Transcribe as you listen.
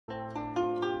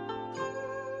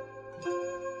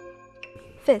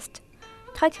Fist.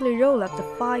 Tightly roll up the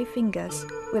 5 fingers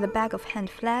with the back of hand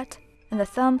flat and the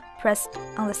thumb pressed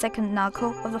on the second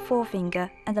knuckle of the forefinger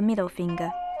and the middle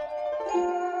finger.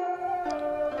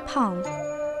 Palm.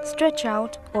 Stretch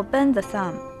out or bend the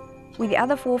thumb, with the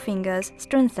other 4 fingers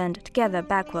strengthened together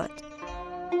backward.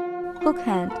 Hook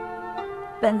hand.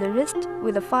 Bend the wrist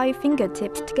with the 5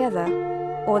 fingertips together,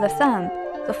 or the thumb,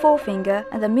 the forefinger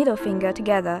and the middle finger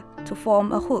together to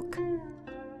form a hook.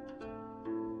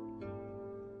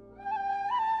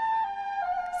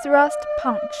 Thrust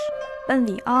punch. Bend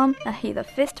the arm and hit the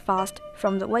fist fast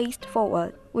from the waist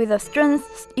forward, with the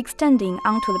strength extending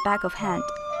onto the back of hand.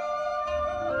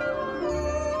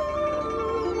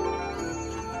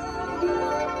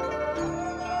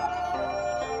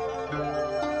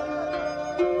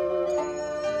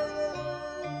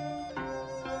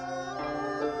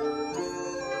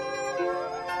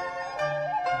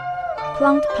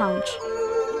 Plant punch.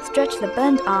 Stretch the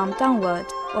bent arm downward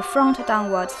or front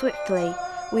downward swiftly,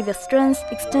 with the strength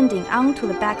extending onto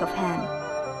the back of hand.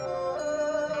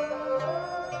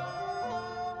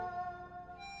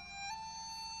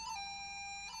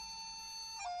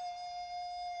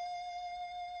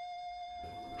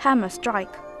 Hammer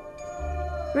strike.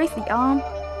 Raise the arm,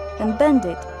 then bend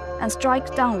it and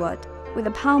strike downward, with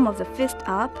the palm of the fist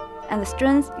up and the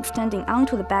strength extending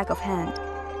onto the back of hand.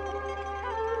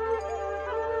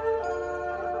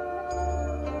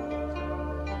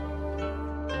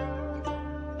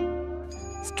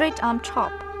 Straight arm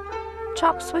chop.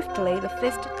 Chop swiftly the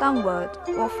fist downward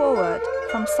or forward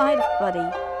from side of body,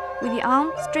 with the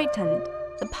arm straightened,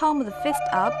 the palm of the fist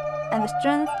up, and the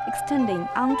strength extending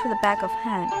onto the back of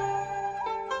hand.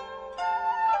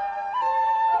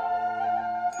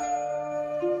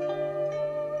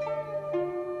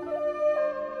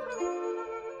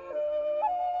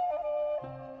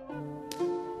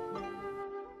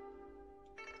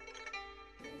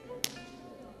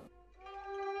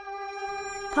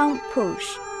 Palm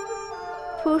push.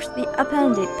 Push the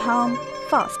upended palm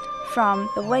fast from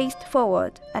the waist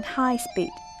forward at high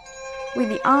speed, with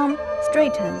the arm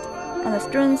straightened and the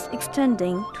strength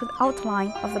extending to the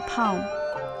outline of the palm.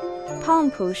 Palm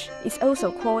push is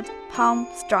also called palm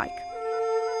strike.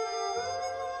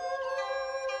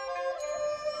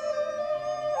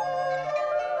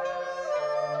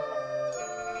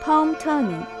 Palm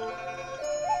turning.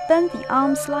 Bend the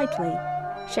arm slightly,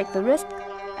 shake the wrist,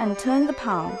 and turn the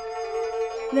palm.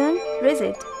 Then raise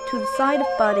it to the side of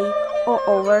body or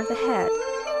over the head.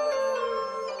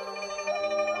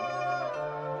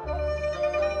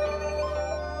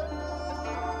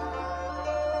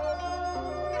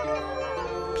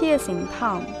 Piercing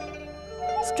palm.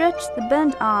 Stretch the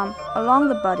bent arm along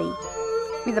the body,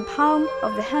 with the palm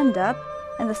of the hand up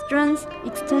and the strength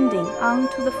extending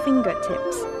onto the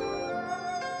fingertips.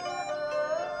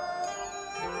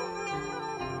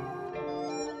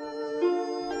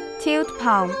 Tilt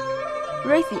palm.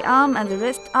 Raise the arm and the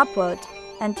wrist upward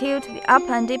and tilt the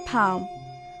upended palm,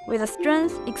 with the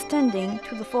strength extending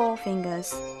to the 4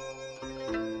 fingers.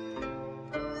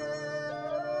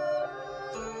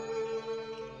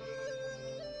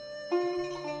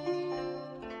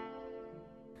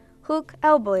 Hook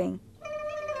elbowing.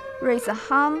 Raise the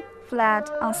palm flat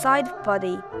on side of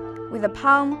body, with the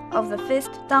palm of the fist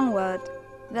downward,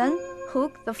 then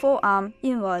hook the forearm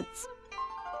inwards.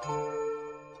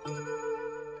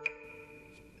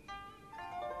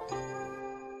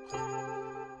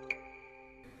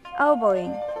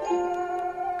 Elbowing.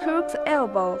 Crook the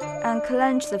elbow and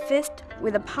clench the fist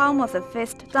with the palm of the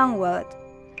fist downward.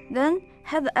 Then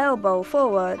head the elbow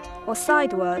forward or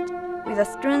sideward with the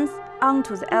strength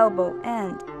onto the elbow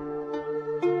end.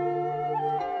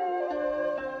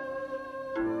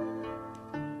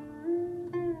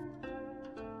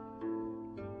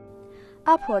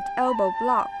 Upward elbow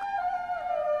block.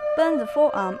 Bend the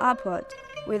forearm upward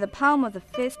with the palm of the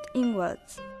fist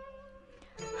inwards.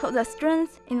 Hold the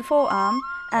strength in the forearm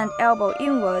and elbow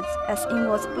inwards as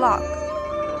inwards block,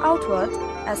 outward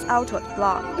as outward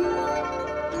block.